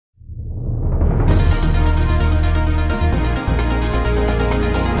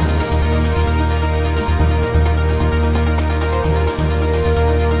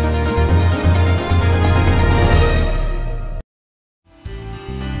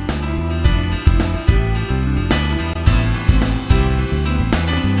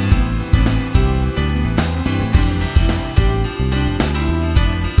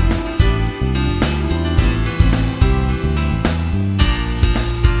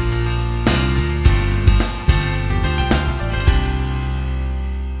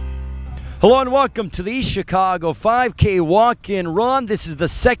Hello and welcome to the East Chicago 5K Walk and Run. This is the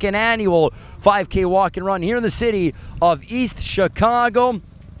second annual 5K Walk and Run here in the city of East Chicago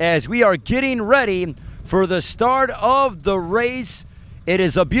as we are getting ready for the start of the race. It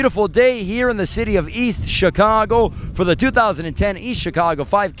is a beautiful day here in the city of East Chicago for the 2010 East Chicago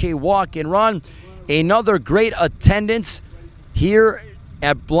 5K Walk and Run. Another great attendance here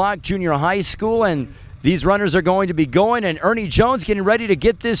at Block Junior High School, and these runners are going to be going, and Ernie Jones getting ready to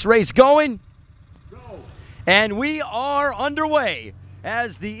get this race going. And we are underway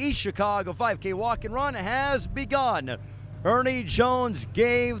as the East Chicago 5K Walk and Run has begun. Ernie Jones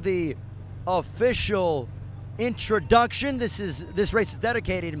gave the official introduction. This race is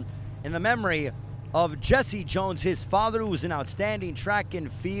dedicated in the memory of Jesse Jones, his father, who was an outstanding track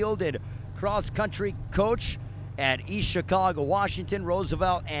and field and cross-country coach at East Chicago, Washington,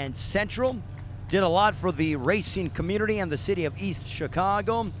 Roosevelt, and Central. Did a lot for the racing community and the city of East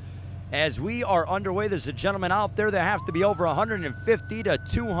Chicago. As we are underway, there's a gentleman out there that have to be over 150 to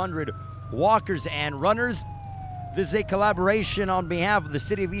 200 walkers and runners. This is a collaboration on behalf of the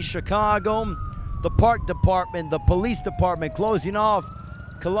city of East Chicago, the park department, the police department, closing off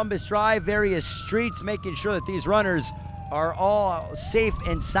Columbus Drive, various streets, making sure that these runners are all safe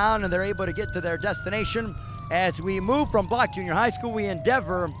and sound and they're able to get to their destination. As we move from Block Junior High School, we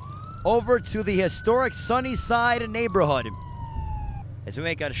endeavor over to the historic Sunnyside neighborhood. As we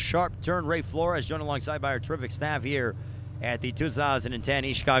make a sharp turn, Ray Flores joined alongside by our terrific staff here at the 2010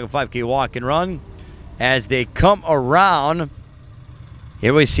 East Chicago 5K Walk and Run. As they come around,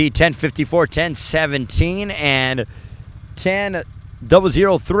 here we see 1054, 1017, and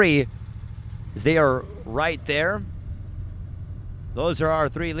 10003 as they are right there. Those are our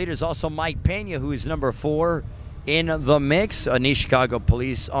three leaders. Also Mike Pena, who is number 4 in the mix, an East Chicago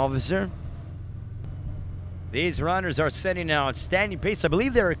police officer. These runners are setting an outstanding pace. I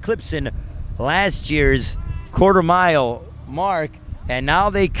believe they're eclipsing last year's quarter-mile mark, and now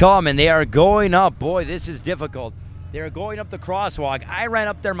they come and they are going up. Boy, this is difficult. They're going up the crosswalk. I ran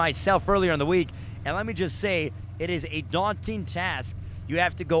up there myself earlier in the week, and let me just say, it is a daunting task. You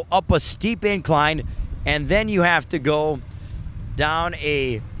have to go up a steep incline, and then you have to go down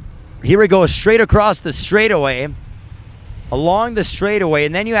here we go, straight across the straightaway, along the straightaway,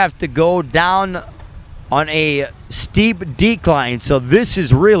 and then you have to go down on a steep decline. So this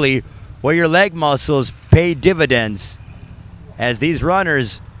is really where your leg muscles pay dividends. As these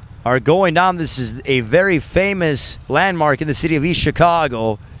runners are going down, this is a very famous landmark in the city of East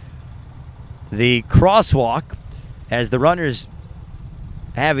Chicago, the crosswalk, as the runners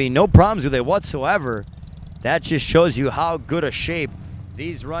having no problems with it whatsoever. That just shows you how good a shape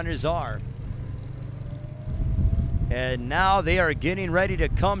these runners are. And now they are getting ready to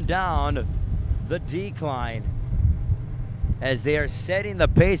come down the decline as they are setting the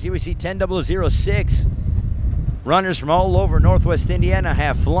pace. Here we see 10006. Runners from all over Northwest Indiana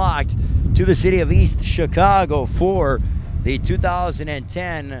have flocked to the city of East Chicago for the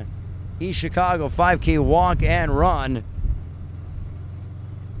 2010 East Chicago 5K Walk and Run,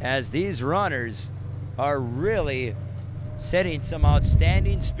 as these runners are really setting some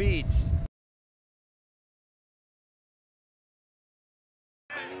outstanding speeds.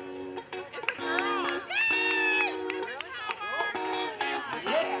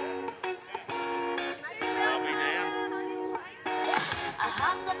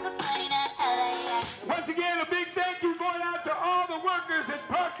 Once again, a big thank you going out to all the workers at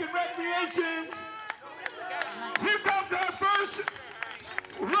Park and Recreation. Here comes our first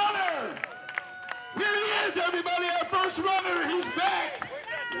runner. Here he is, everybody, our first runner. He's back.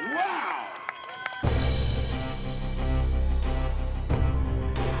 Wow.